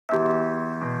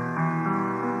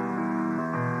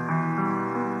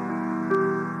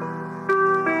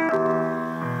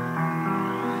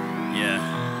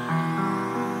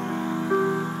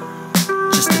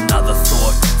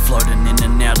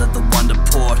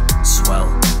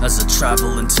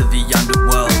travel into the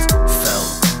underworld. Fell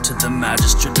to the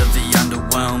magistrate of the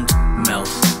underwhelmed. Melt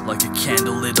like a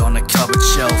candle lit on a cupboard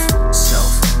shelf.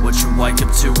 Self, what you wake up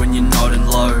to when you're nodding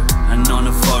low. An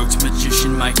unevoked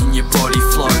magician making your body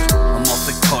float. I'm off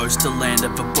the coast, the land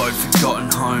of a boat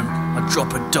forgotten home. I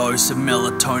drop a dose of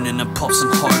melatonin and pop some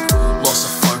hope. Loss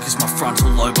of focus, my frontal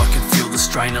lobe, I can feel the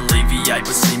strain alleviate,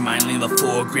 but see mainly the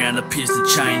foreground appears to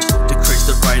change. Decrease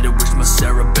the rate at which my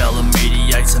cerebellum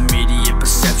mediates immediate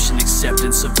perception,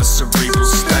 acceptance of a cerebral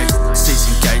state. Cease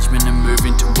engagement and move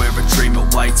into where a dream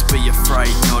awaits. Be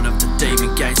afraid not of the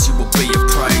demon gates, you will be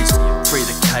appraised. Free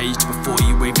the caged before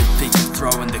you even think of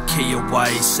throwing the key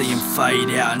away. See him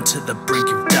fade out into the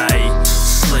brink of day.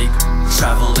 Sleep,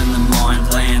 travel in the mind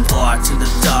land, light in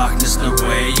the darkness,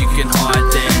 nowhere you can hide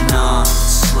there. Nah,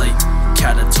 sleep,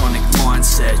 catatonic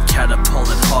mindset,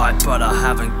 catapulted high, but I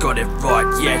haven't got it right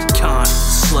yet. Can't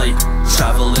sleep,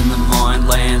 travel in the mind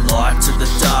land, light to the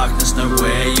darkness,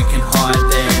 nowhere you can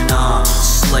hide there. Nah,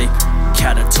 sleep,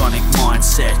 catatonic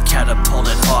mindset,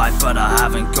 catapulted high, but I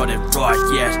haven't got it right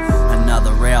yet.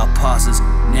 Another hour passes,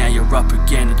 now you're up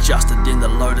again, adjusted in the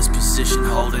lotus position,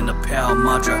 holding the power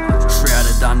mudra.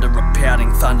 Shrouded under a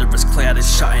pouting thunderous cloud is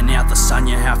shutting out the sun.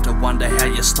 You have to wonder how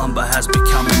your slumber has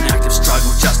become an active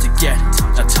struggle just to get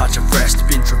a touch of rest.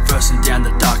 Been traversing down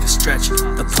the darkest stretch,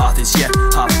 the path is yet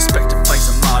half expect to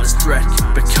face a martyr's threat,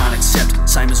 but can't accept.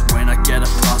 Same as when I get a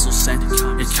parcel sent,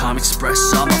 it can't express.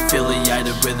 I'm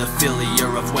affiliated with a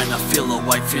failure of when I feel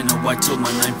awake, finna wait till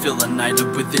my name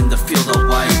fillinated within the field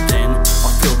away. Then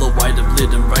I feel the weight of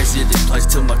lit and raise it in place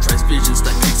till my trace vision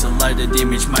stay pixelated,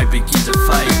 image may begin to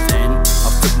fade. Then I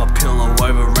flip my pillow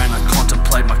over and I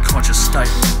contemplate my conscious state.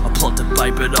 I plot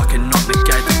debate but I cannot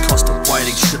negate the cost of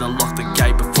waiting. Should I lock the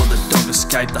gate before the dog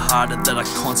escape? The harder that I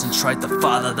concentrate, the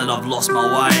farther that I've lost my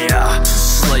way.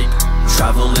 Sleep,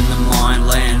 travel in the mind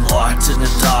land, light in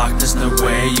the darkness,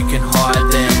 nowhere you can hide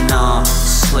there. Nah,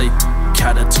 sleep,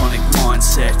 catatonic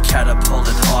mindset,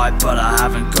 catapulted high, but I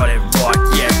haven't got it right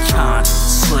yet. Can't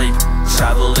sleep,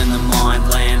 travel in the mind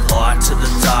land, light to the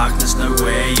darkness,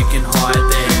 nowhere you can hide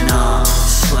there. Nah,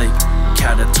 sleep,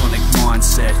 catatonic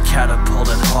mindset,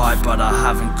 catapulted high, but I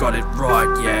haven't got it right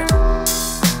yet.